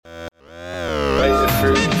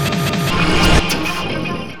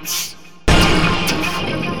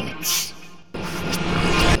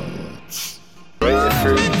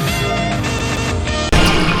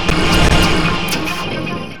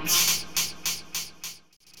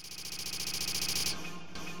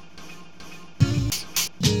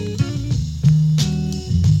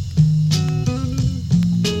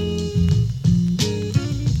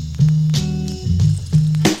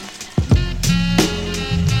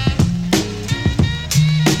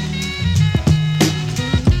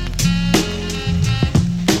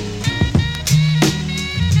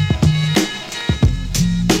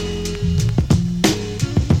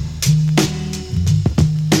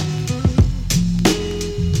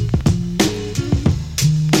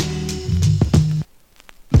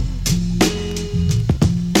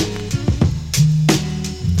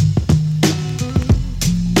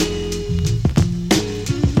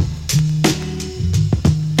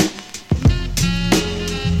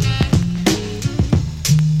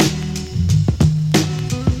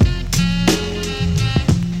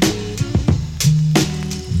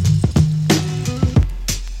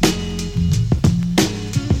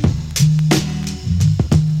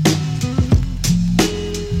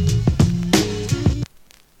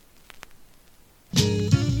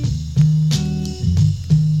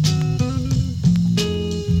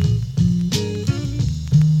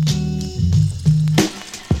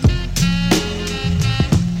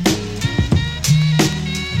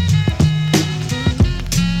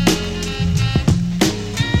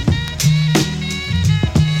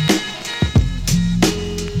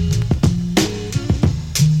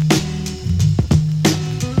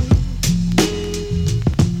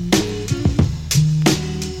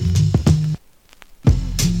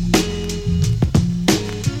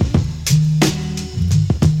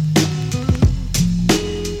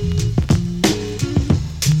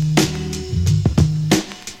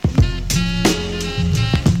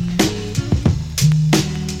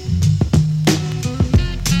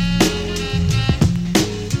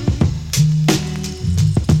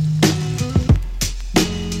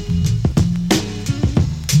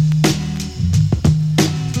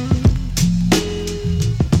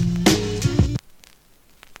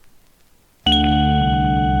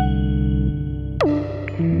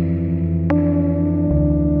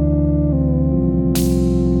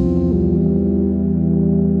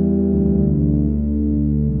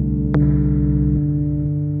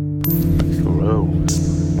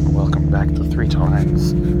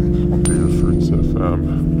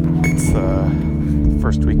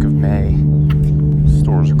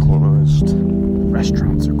closed,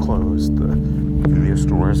 restaurants are closed, the video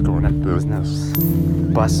store is going out of business,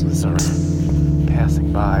 buses are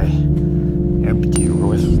passing by empty or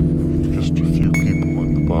with just a few people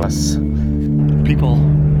on the bus, people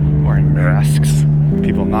wearing masks,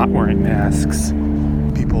 people not wearing masks,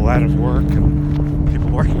 people out of work and people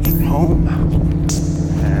working from home,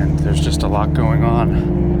 and there's just a lot going on,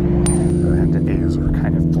 and the days are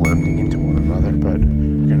kind of blending into one another, but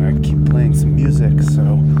we're gonna keep playing some music.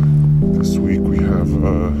 So this week we have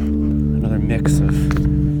another mix of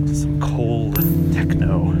some cold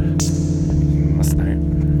techno,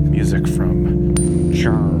 music from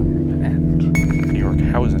Germ and New York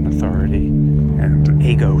Housing Authority and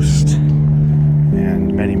A Ghost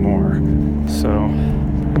and many more. So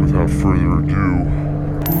without further ado,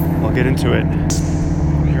 I'll get into it.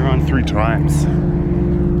 Here on 3 times.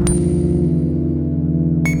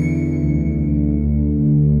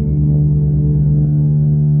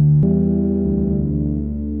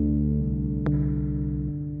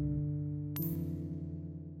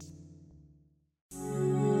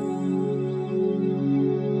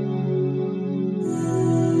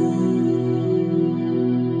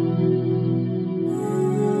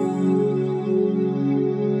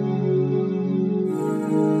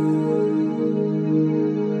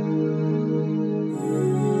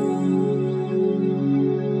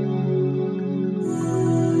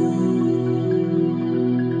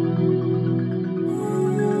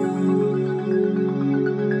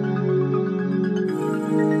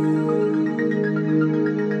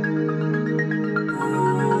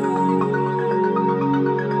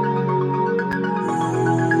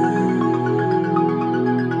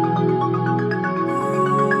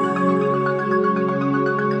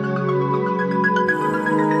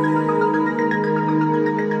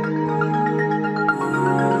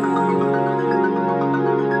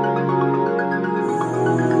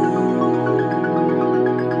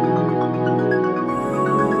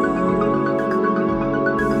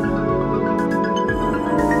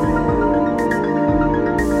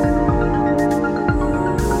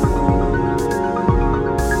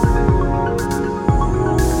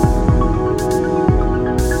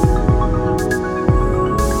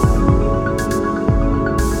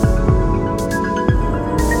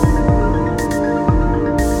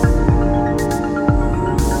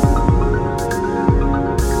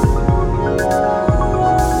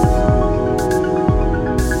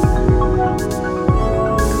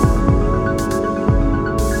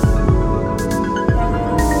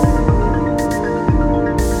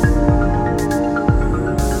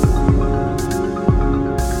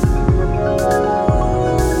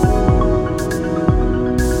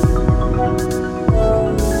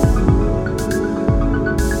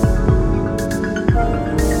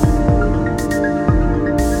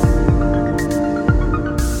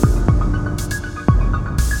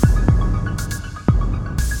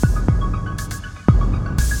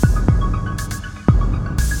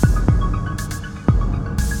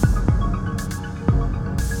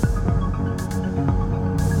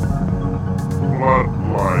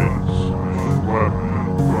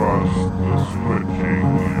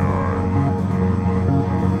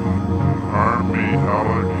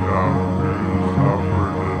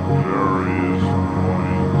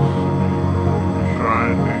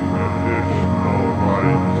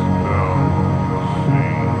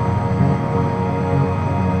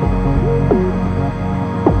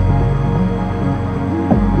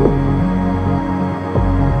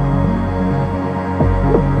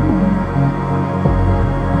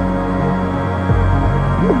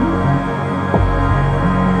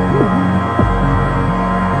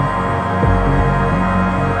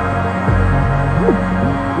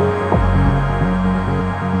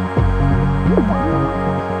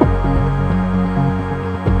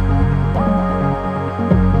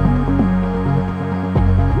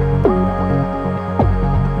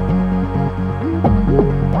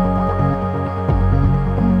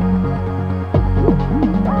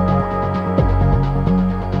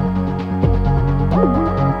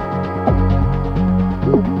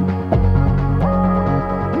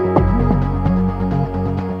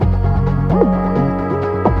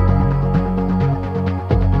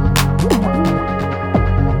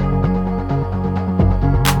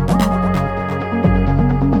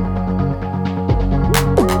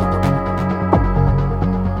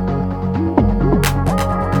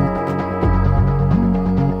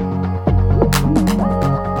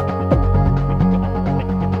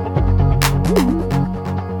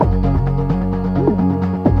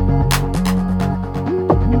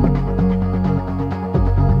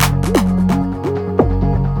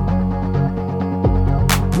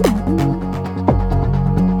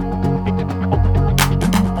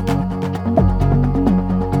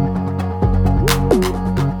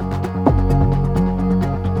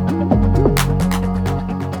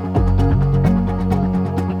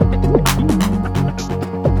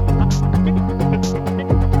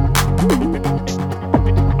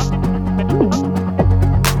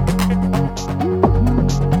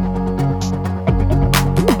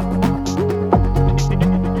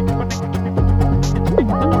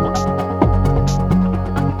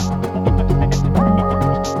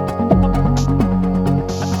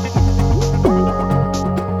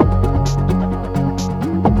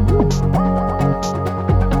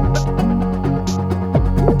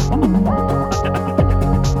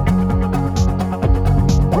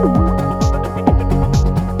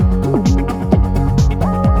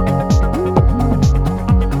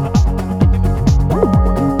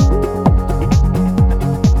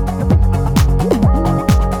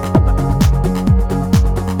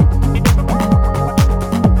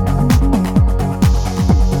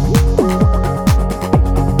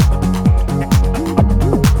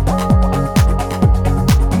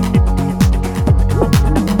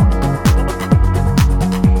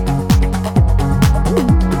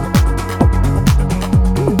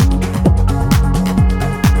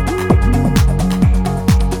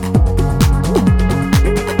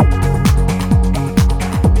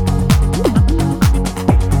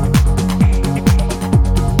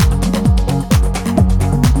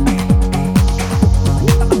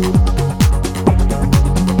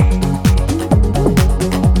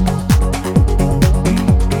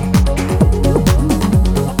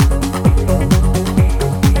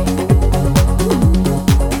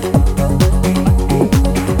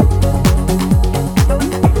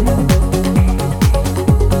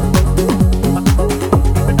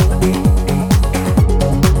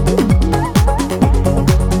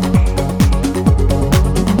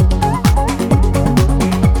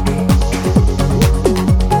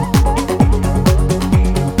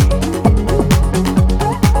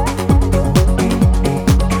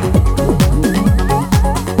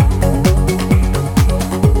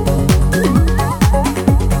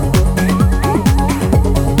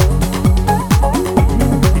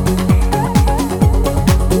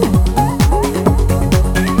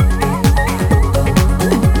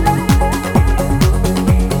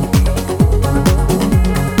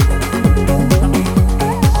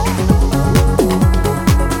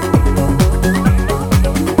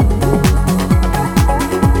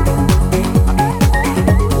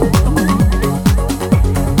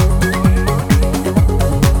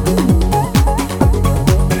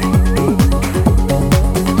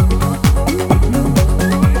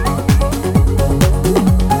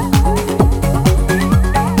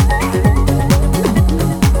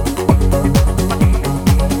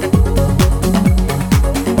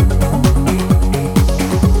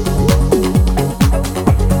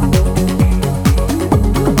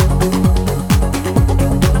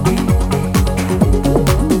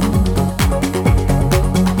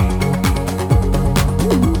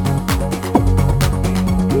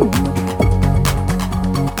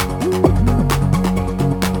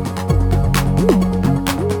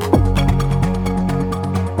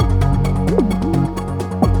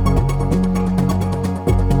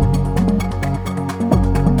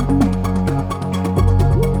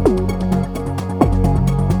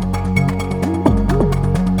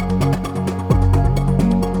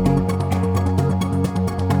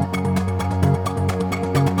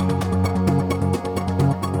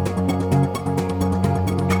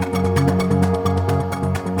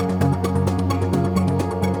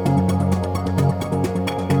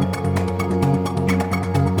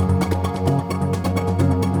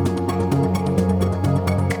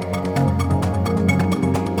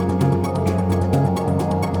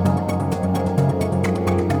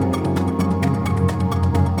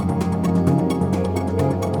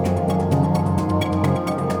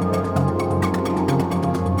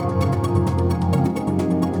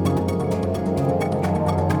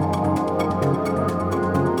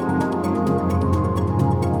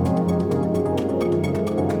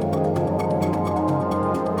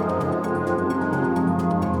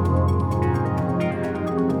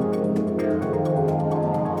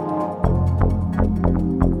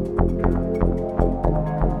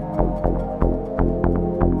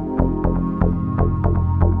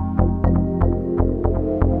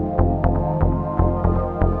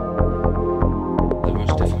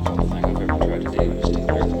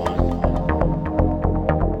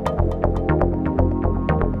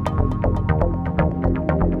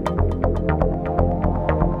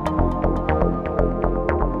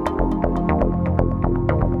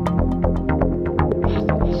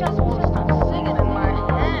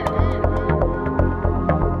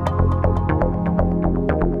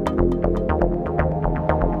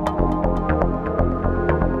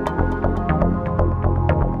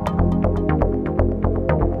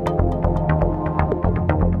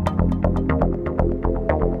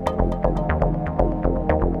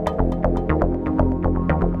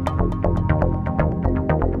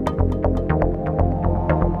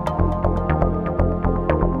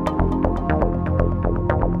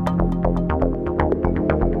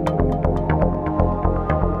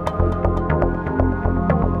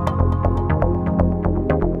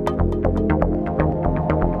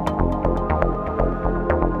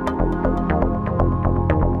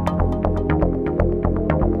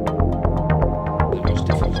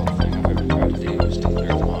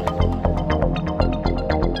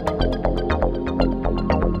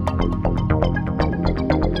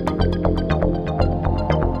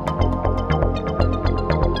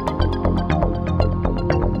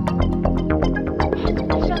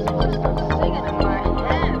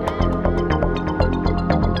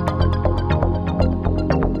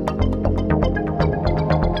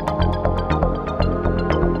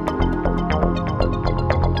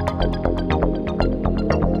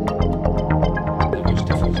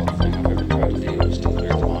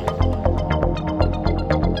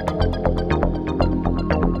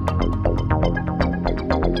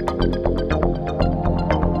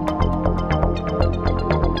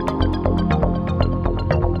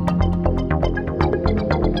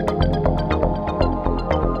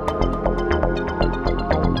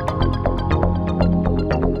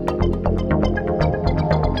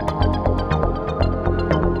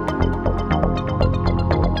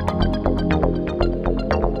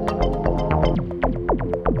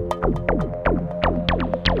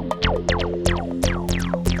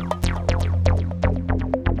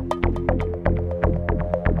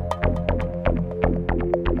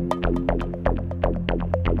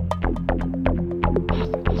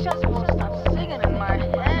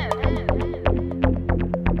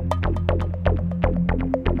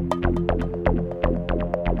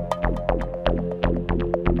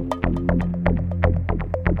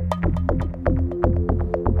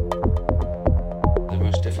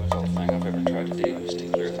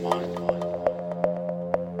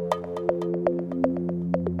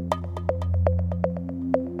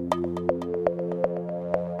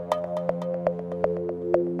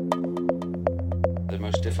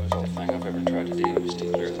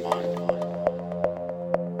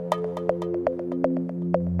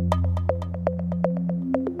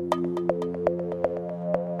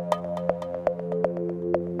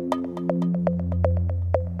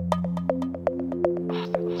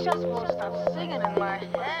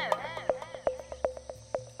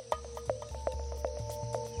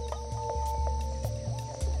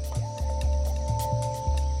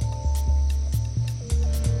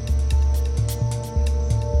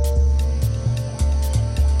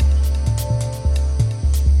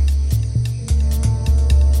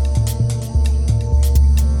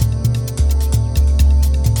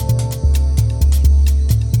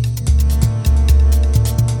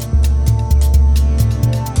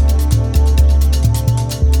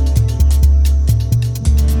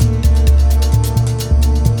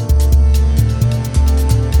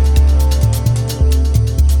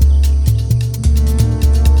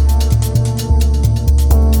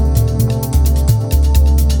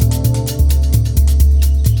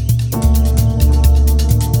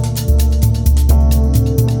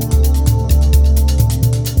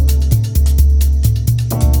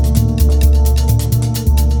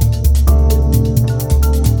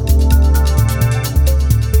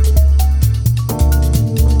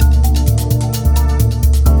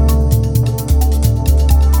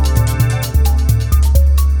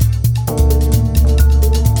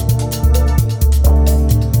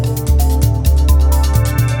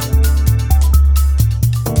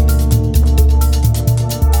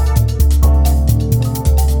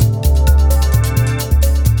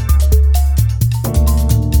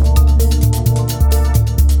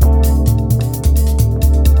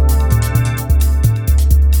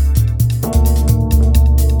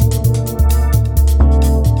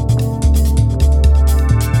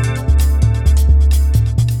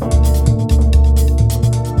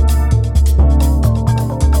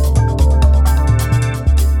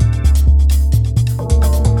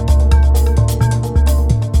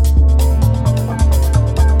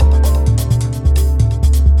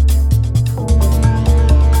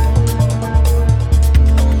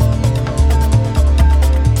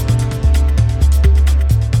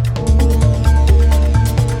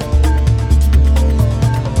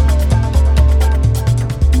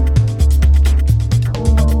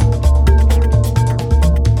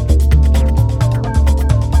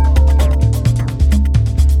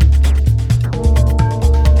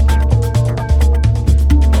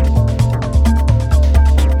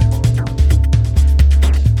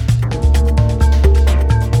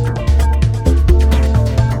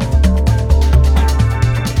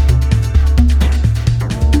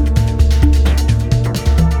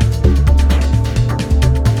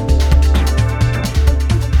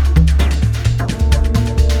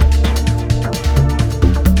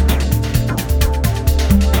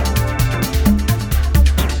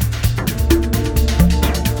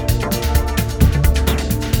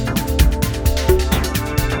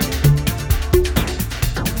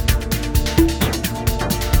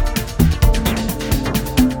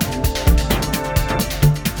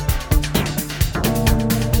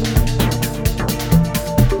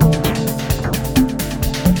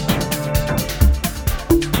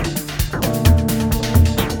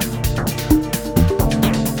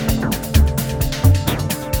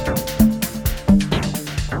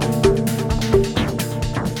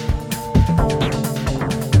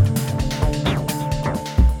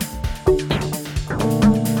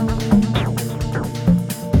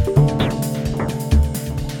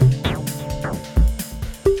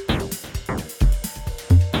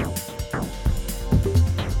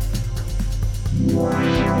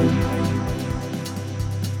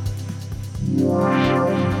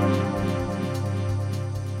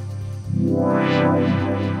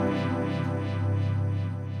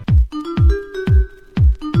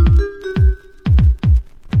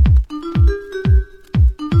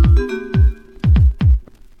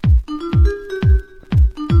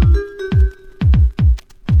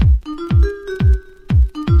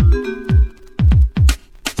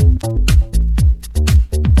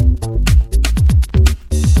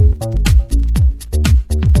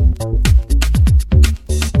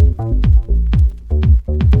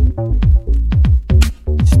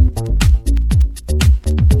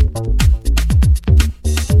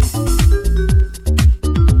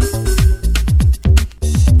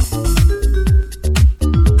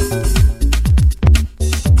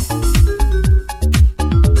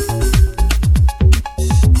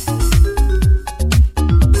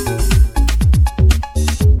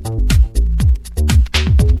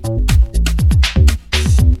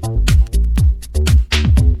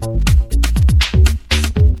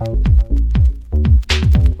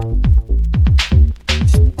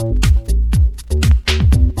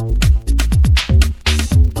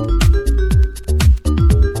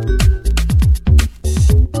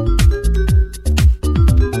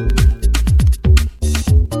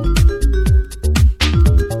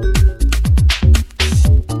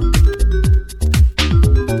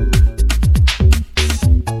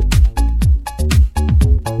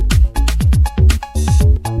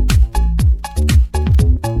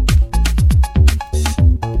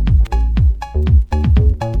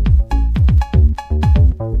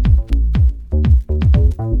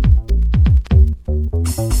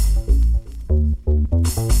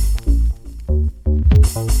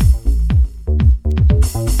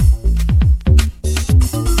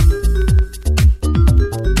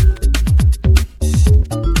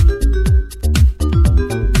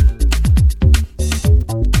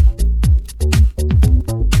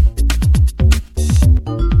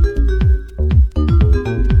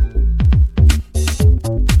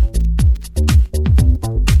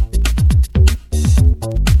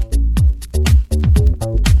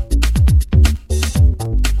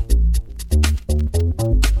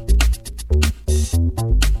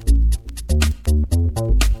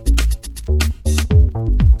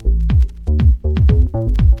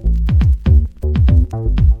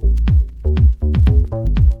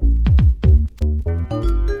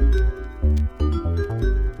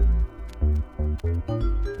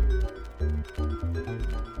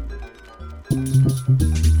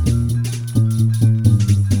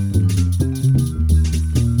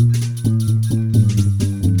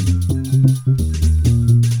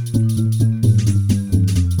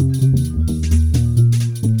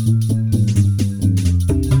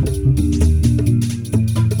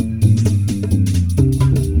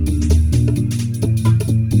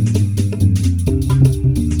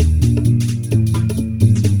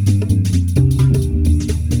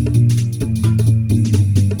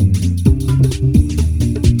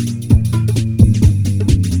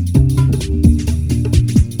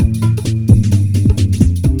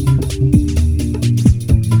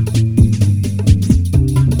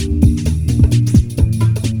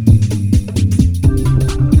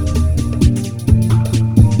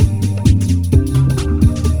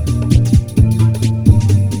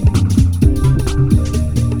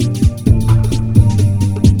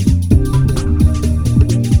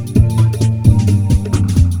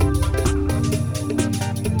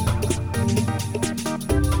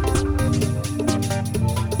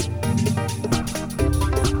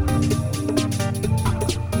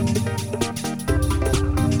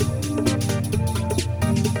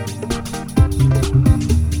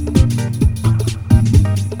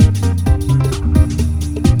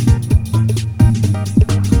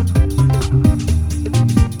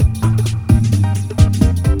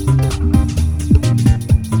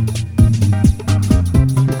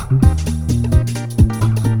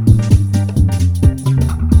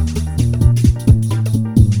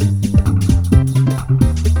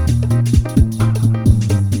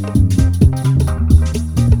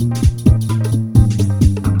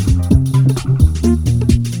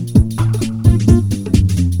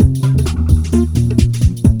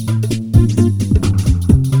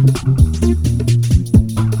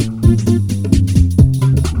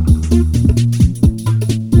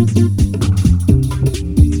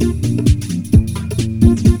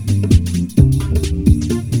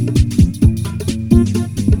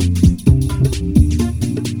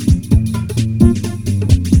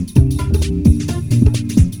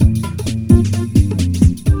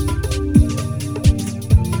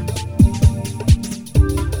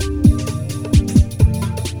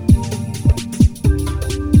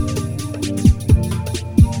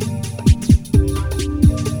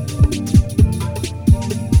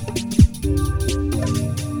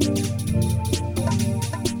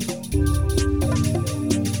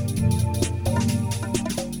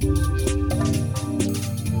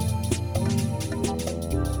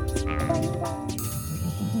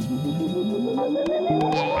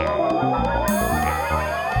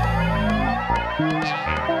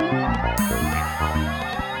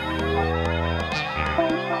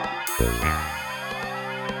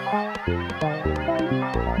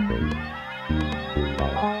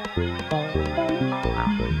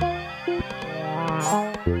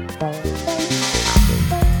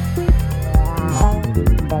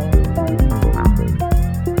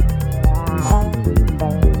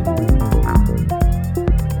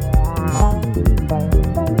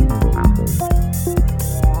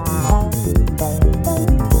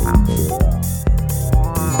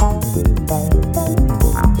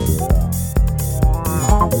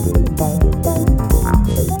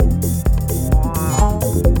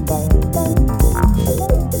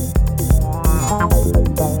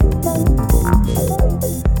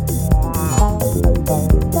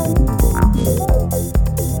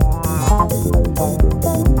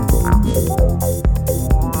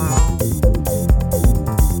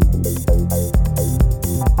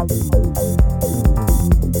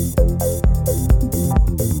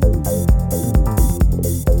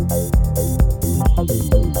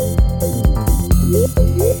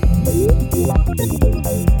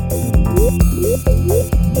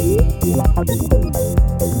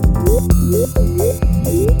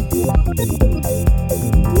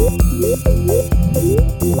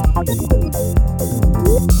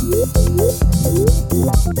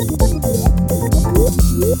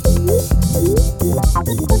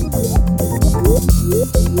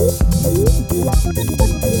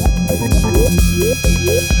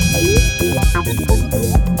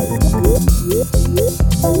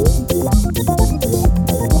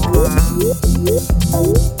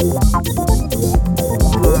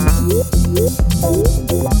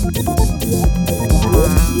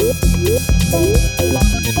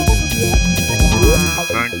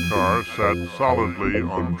 Sat solidly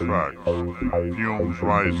on tracks, fumes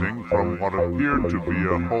rising from what appeared to be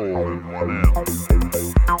a hole in one end.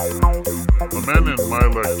 The men in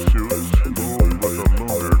lilac suits moved with a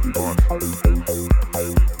lunar caution.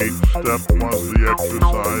 Each step was the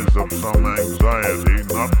exercise of some anxiety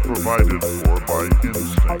not provided for by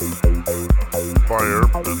instinct. Fire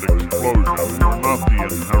and explosion were not the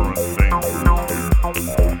inherent dangers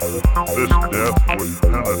here. This death would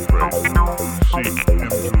penetrate, seep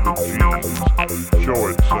into the genes, show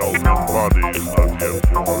itself in bodies not yet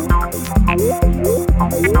born.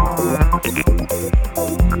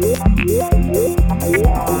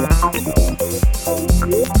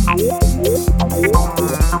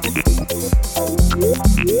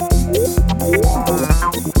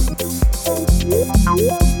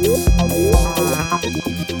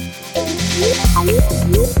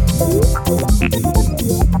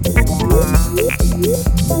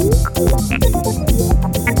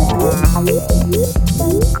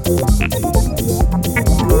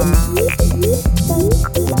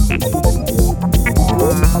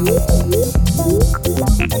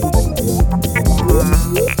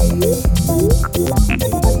 Thank you.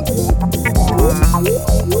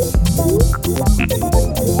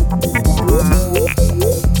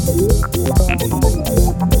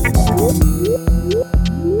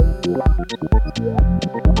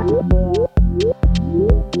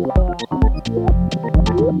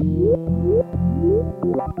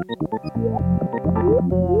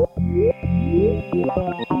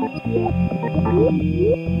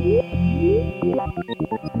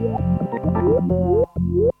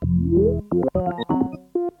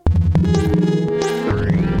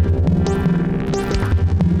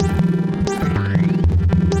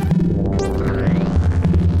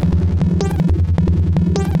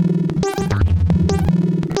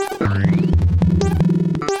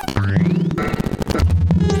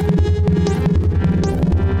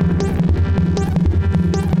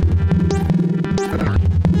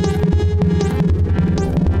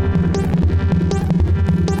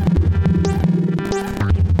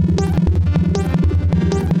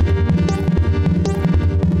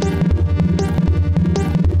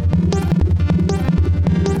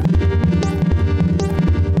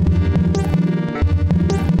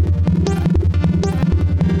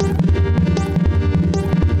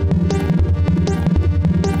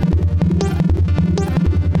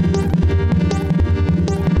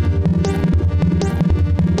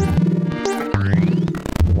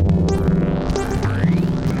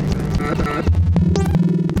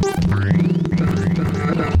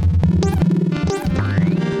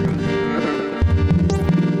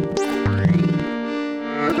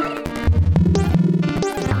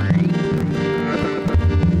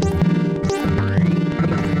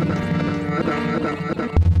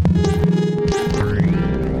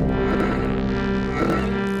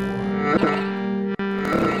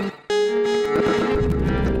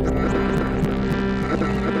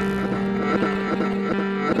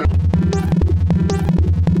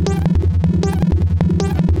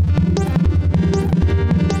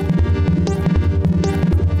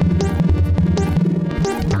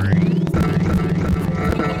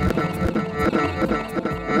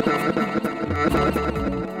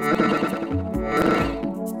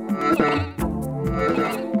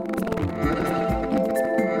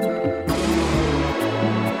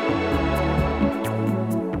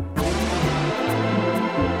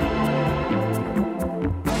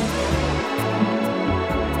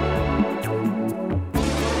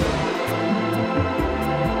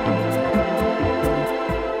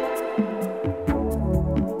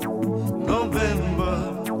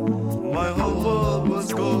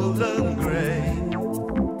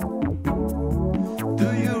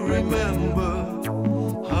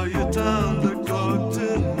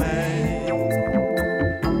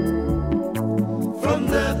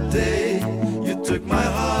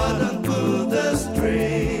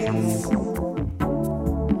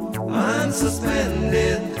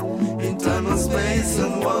 suspended in time and space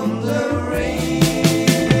and wandering.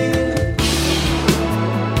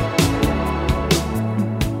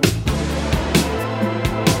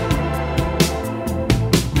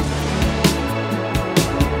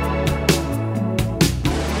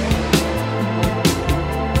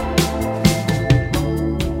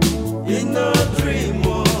 In our dream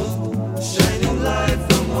world, shining light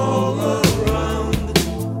from all around.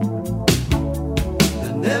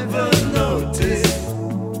 I never noticed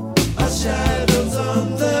our shadows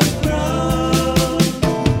on the ground.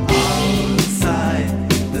 Outside,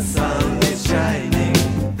 the sun is shining.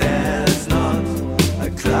 There's not a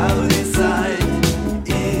cloud inside.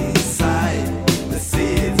 Inside, the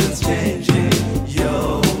seasons changing.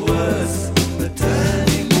 Your words are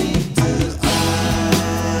turning me to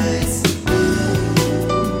ice.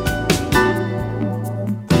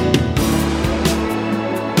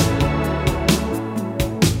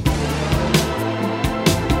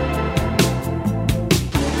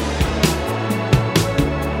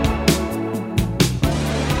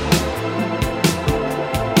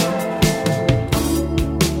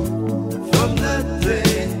 From that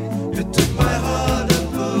day, you took my heart and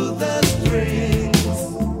pulled the strings.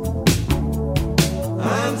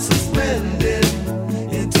 I'm suspended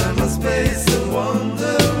in time and space and wandering.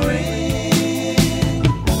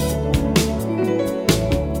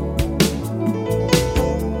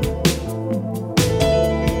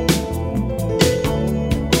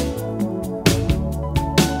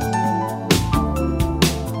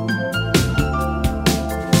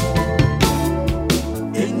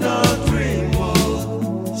 In our dream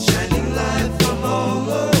world, shining light from all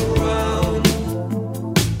around.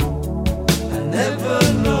 I never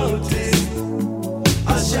noticed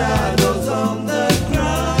our shadows on the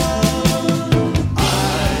ground. I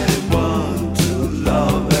want to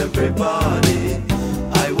love everybody.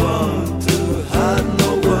 I want to hurt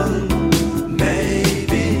no one.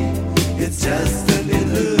 Maybe it's just an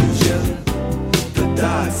illusion. The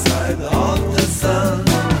dark side of the sun.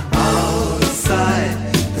 Outside,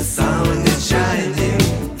 the sun is shining.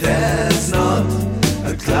 There's not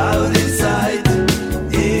a cloud inside.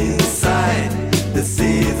 Inside, the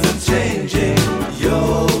seasons changing.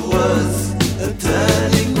 Your words are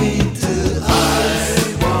turning me to ice.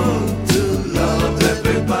 I want to love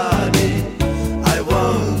everybody. I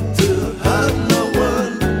want to hurt no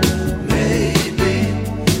one. Maybe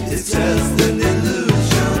it's just an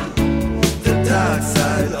illusion. The dark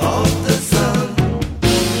side of the sun.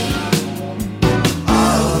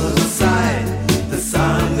 Outside, the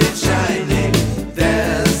sun is shining.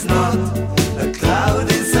 There's not a cloud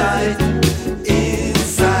inside.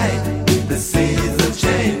 Inside, the seasons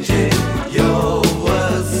changing. Your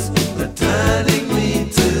words are turning me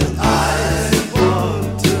to ice. I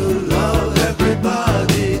want to love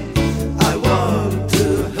everybody. I want to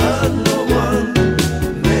hurt no one.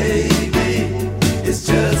 Maybe it's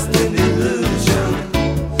just an illusion.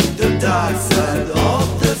 The dark side of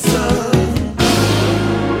the sun.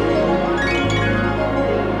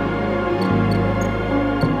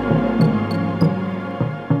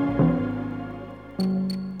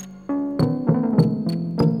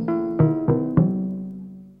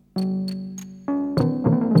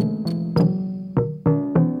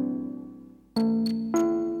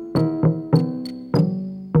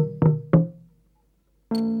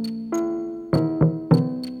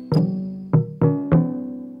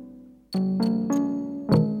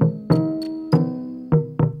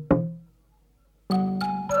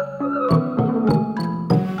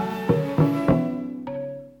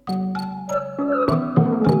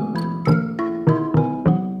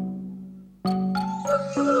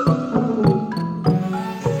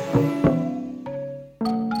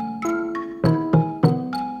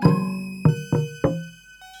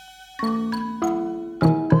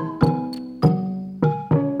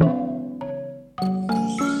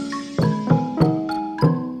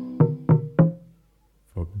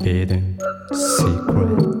 Forbidden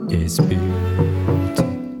secret is beauty.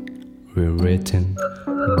 Rewritten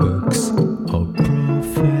books of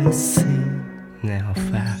prophecy. Now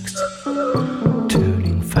facts,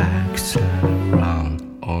 turning facts around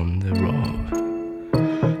on the road.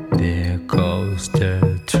 There goes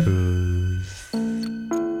the truth.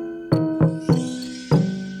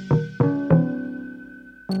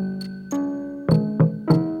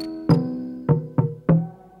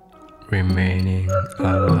 Remaining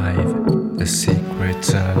alive, the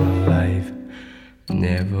secrets are alive.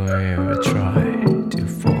 Never ever try to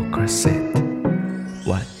focus it.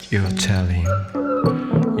 What you're telling,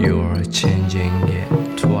 you're changing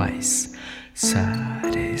it twice.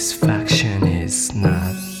 Satisfaction is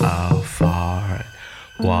not a far.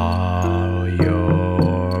 Wow.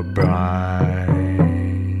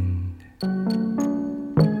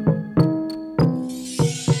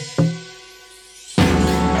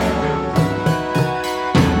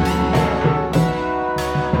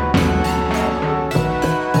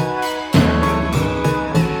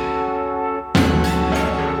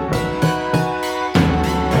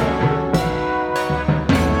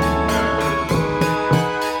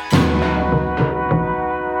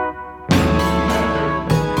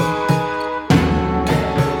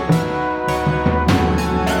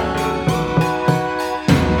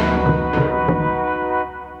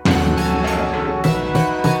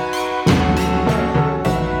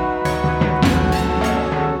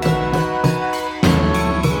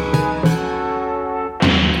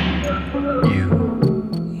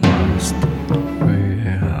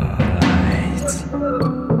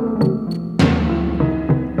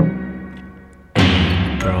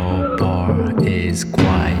 is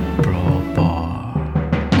quite proper.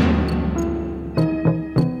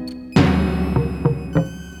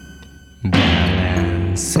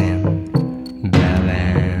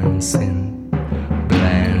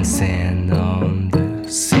 Balancing on the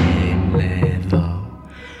same level.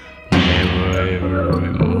 Never ever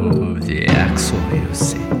remove the axle, you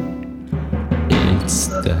see. It's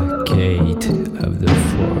the gate of the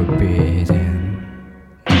forbidden.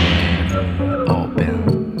 Never open,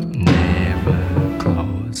 never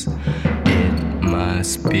close. It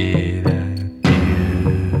must be the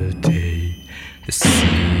beauty, the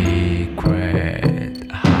secret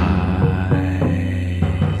highs.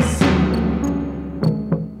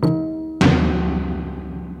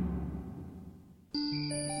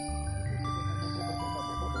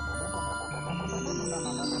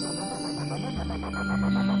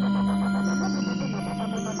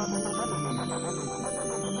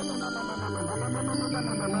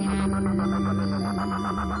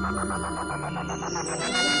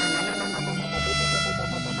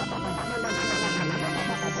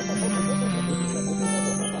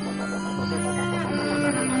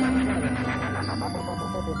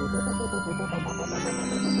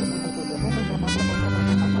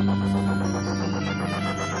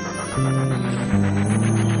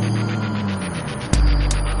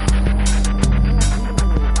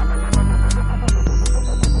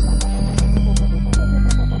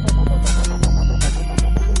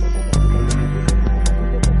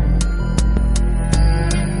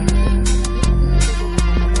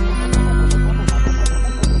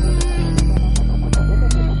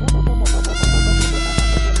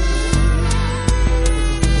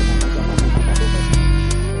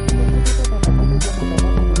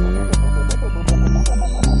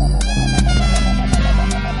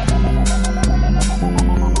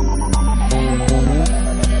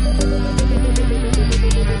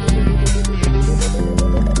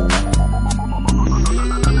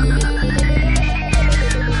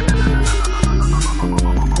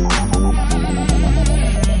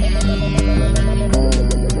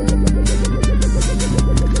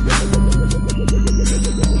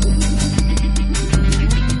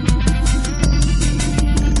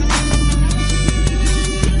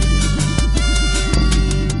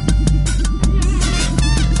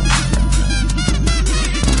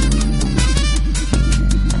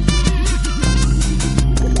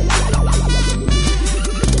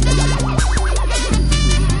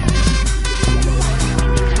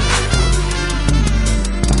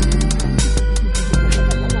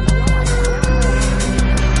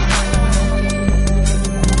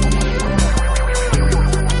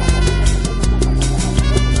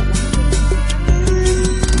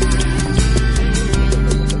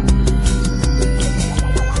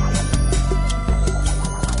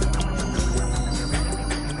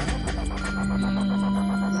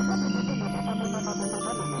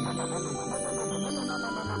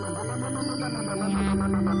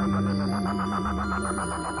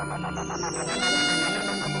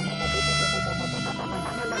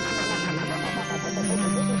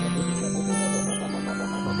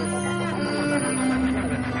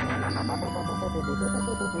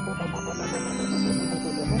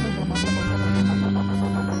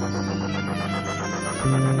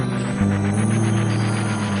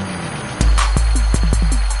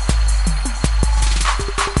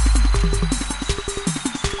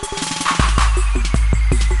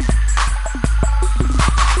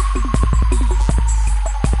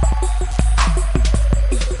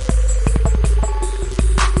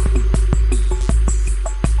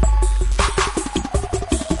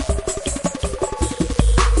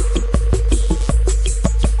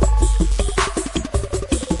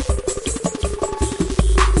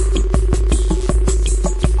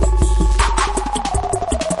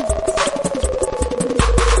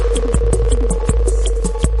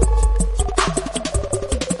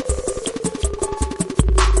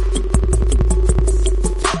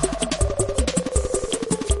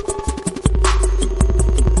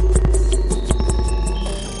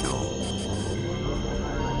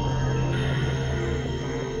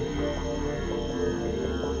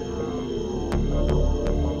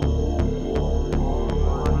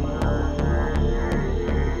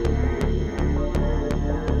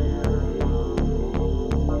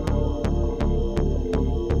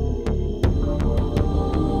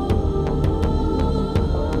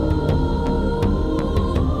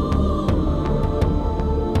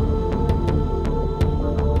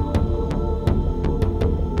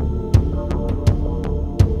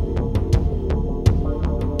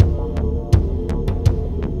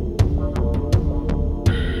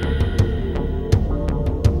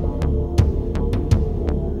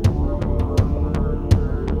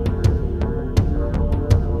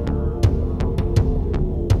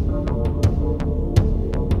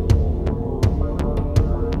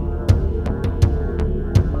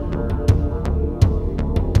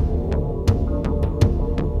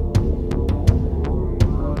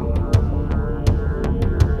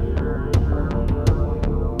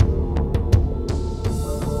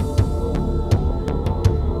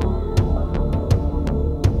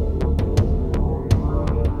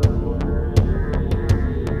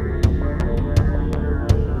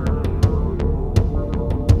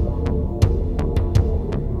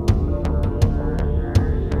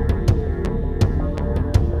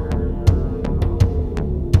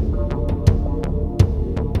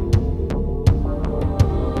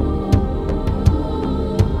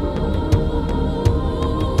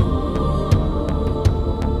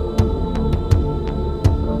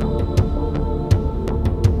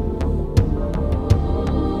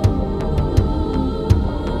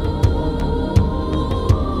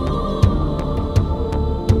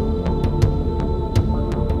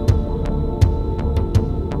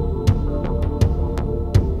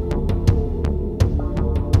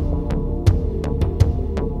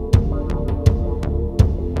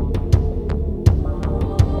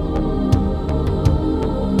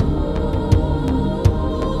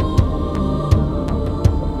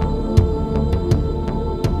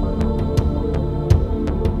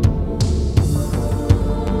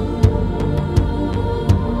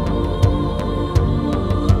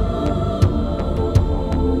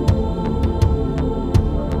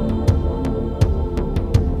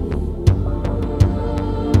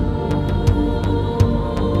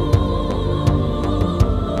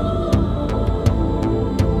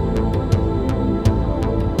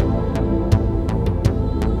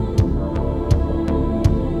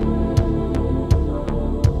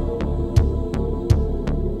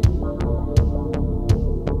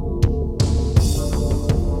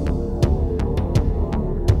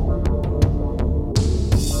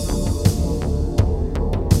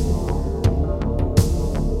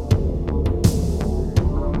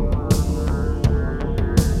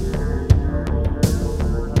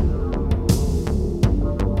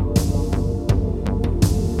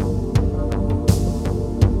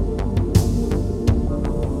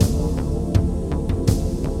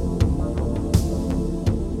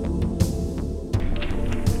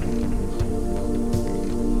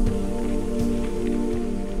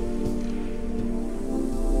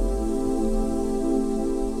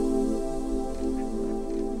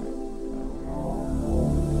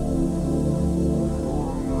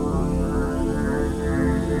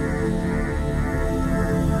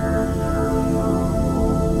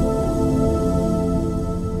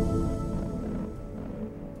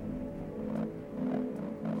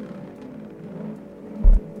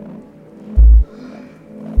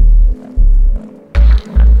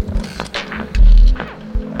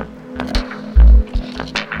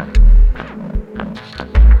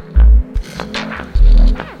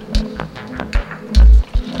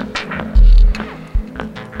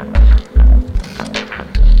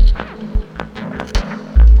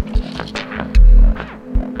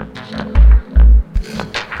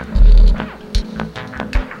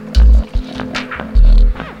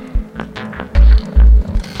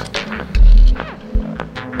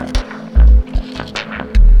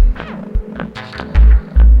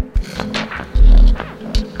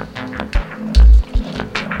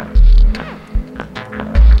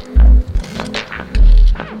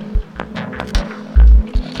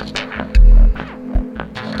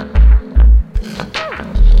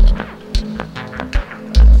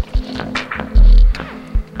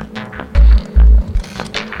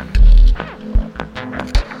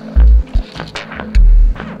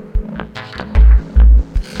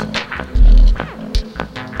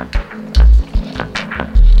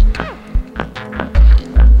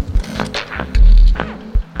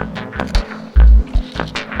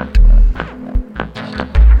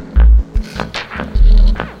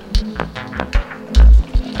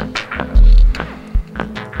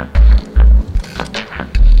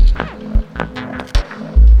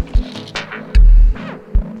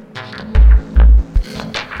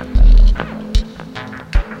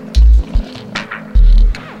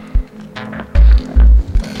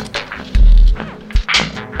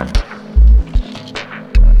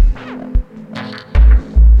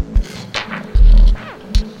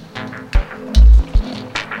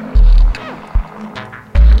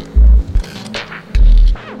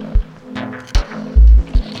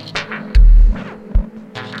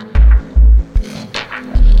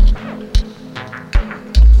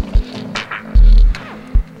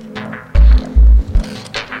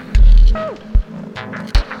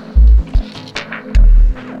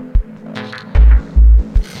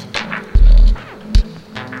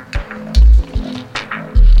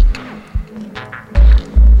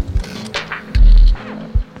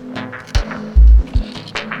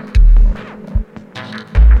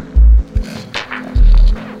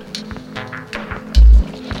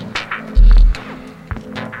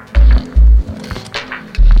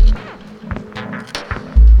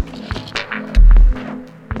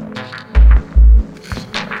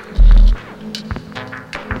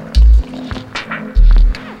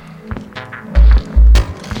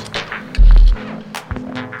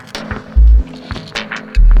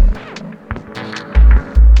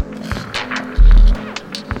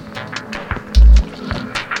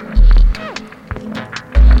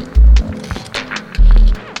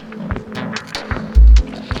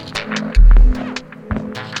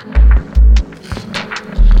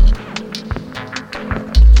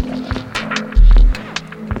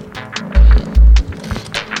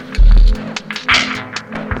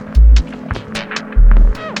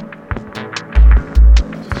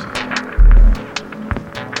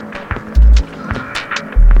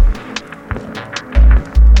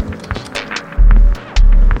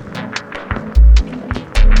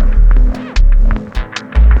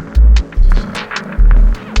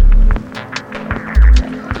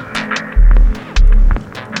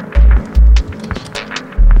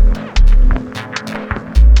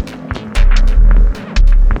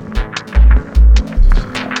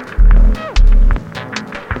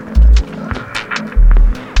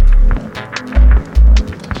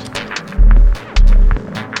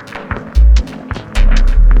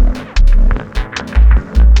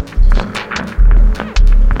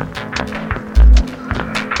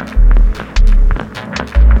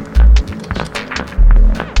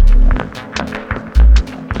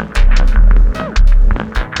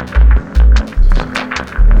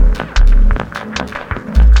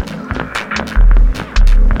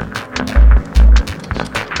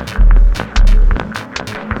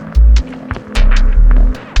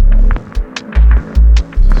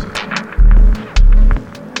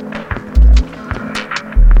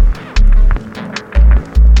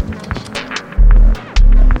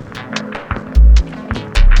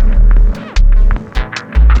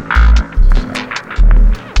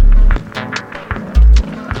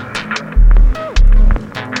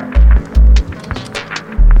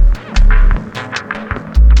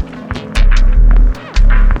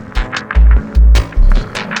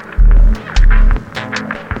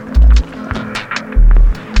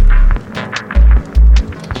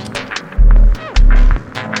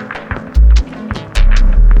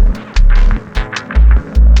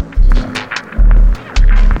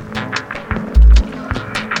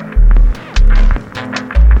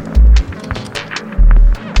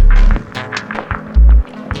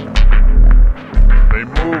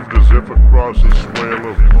 across a swale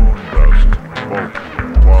of moon dust, bulky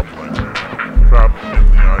and wobbling, trapped in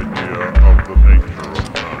the idea of the nature of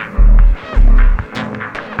time.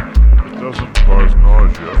 It doesn't cause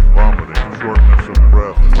nausea, vomiting, shortness of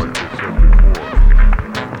breath, like they said before.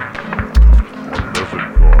 What does it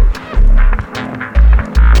cause?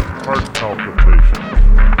 Heart palpitations,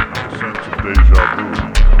 a sense of deja vu.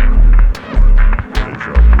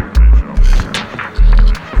 Deja vu, deja vu.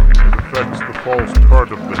 It affects the false part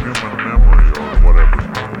of the human memory or whatever.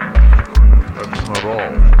 That's not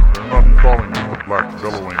all. They're not calling it the black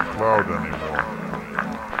billowing cloud anymore.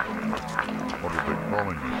 What are they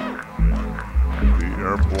calling it? The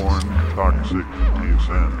airborne toxic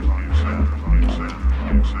descent.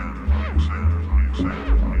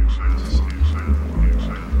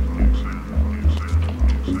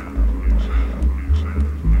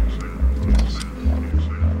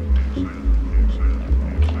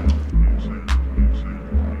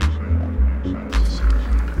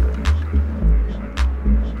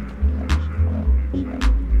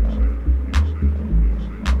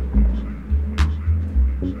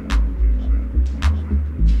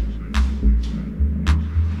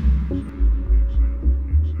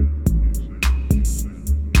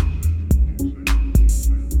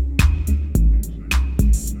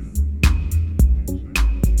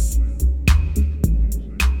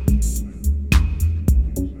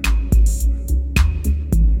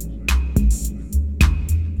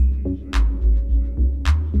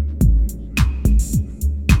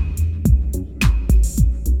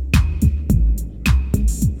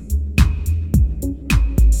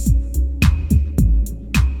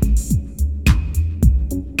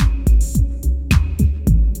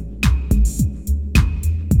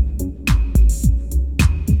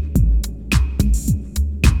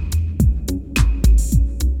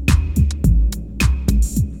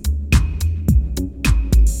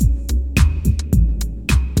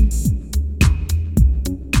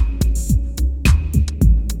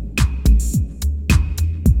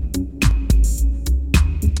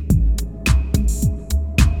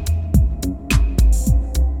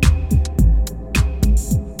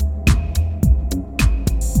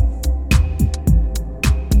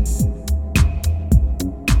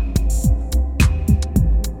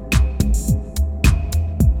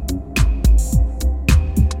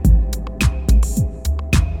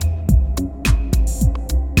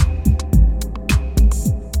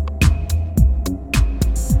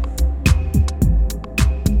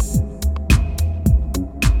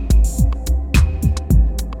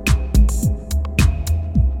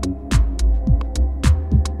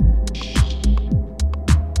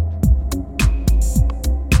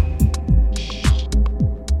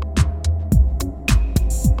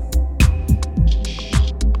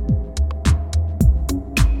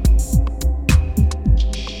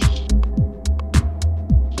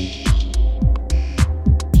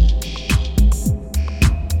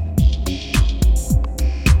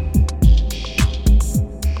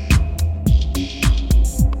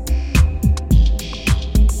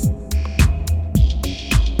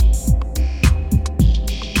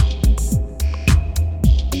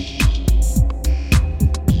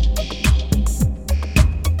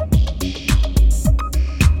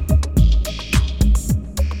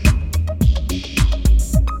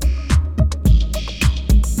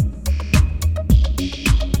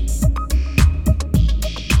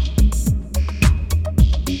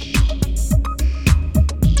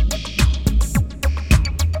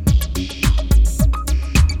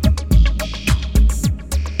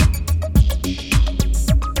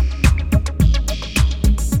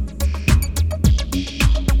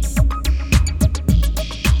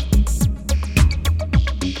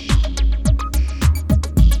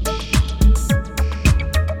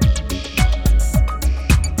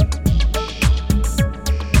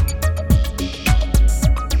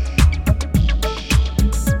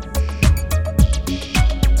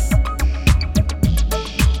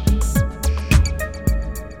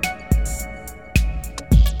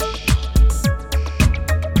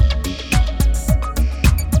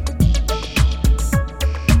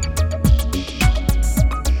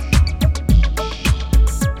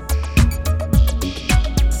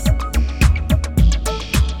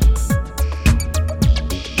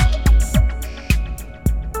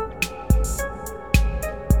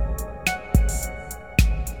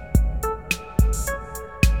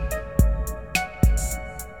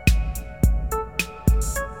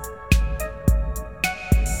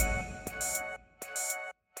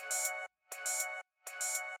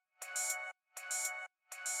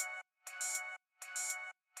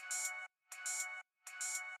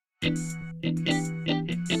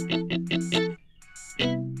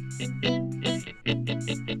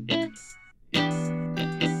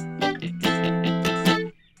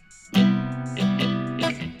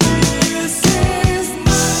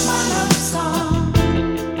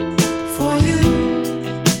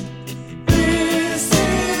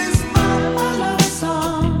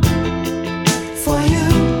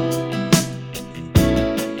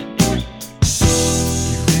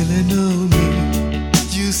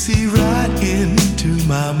 to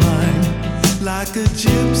my mind like a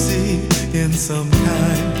gypsy in some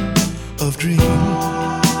kind of dream.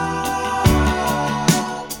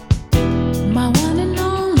 My one and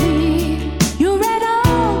only, you read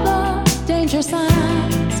all the danger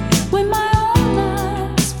signs when my own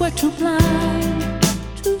eyes were too blind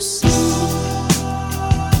to see.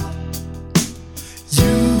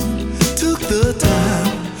 You took the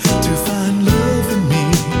time to find love in me.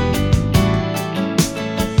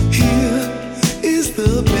 Here is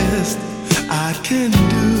the best I can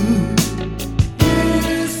do.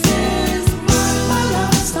 This is my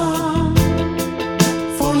love song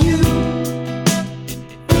for you.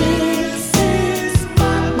 This is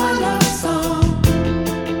my love song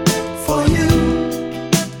for you.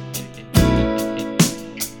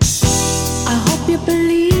 I hope you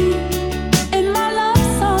believe in my love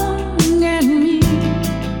song and me.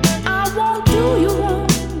 I won't do you wrong,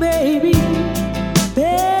 baby,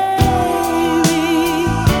 baby.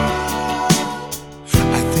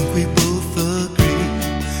 I think we both agree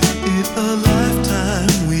in a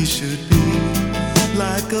lifetime we should be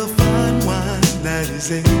like a fine wine that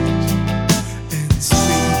is aged and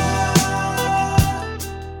sweet.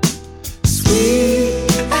 Sweet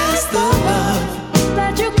as the love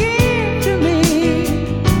That you give to me.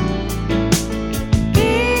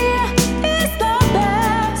 Here is the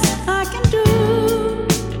best I can do.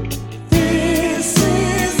 This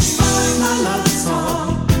is my love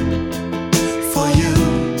song for you.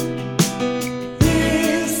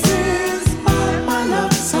 This is my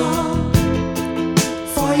love song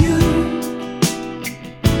for you.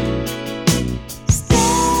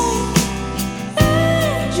 Stay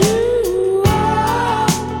as you are.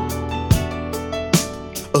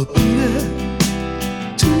 A beat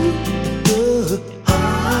to the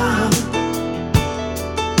heart.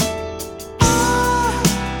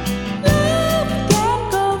 Love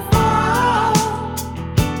can go far.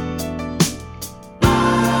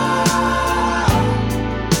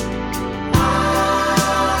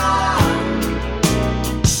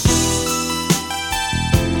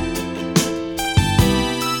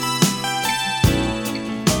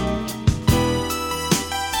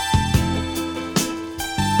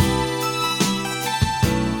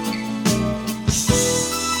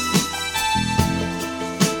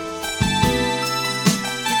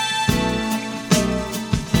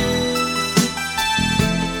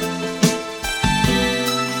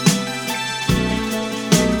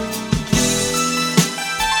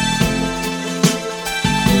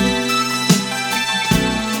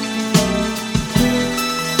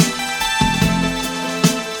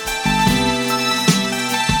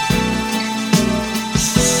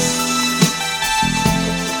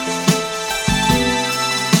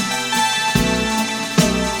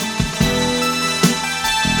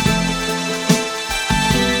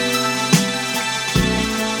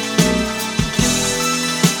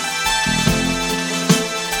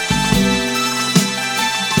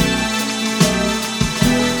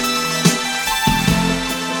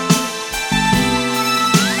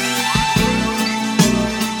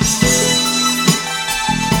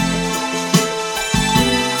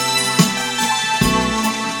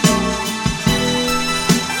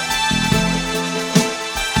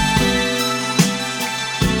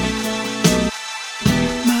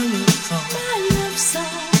 My love song My love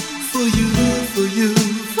song for you, for you,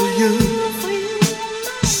 for you, for you.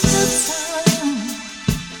 My love song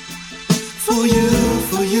for you,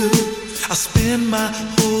 for you. I spend my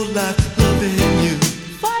whole life loving you.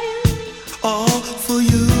 for you. All for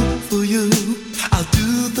you, for you. I'll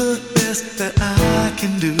do the best that I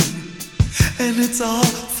can do. And it's all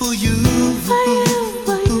for you. For you,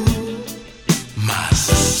 for you. My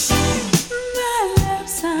love song My love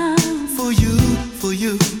song for you, for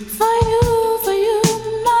you. for you.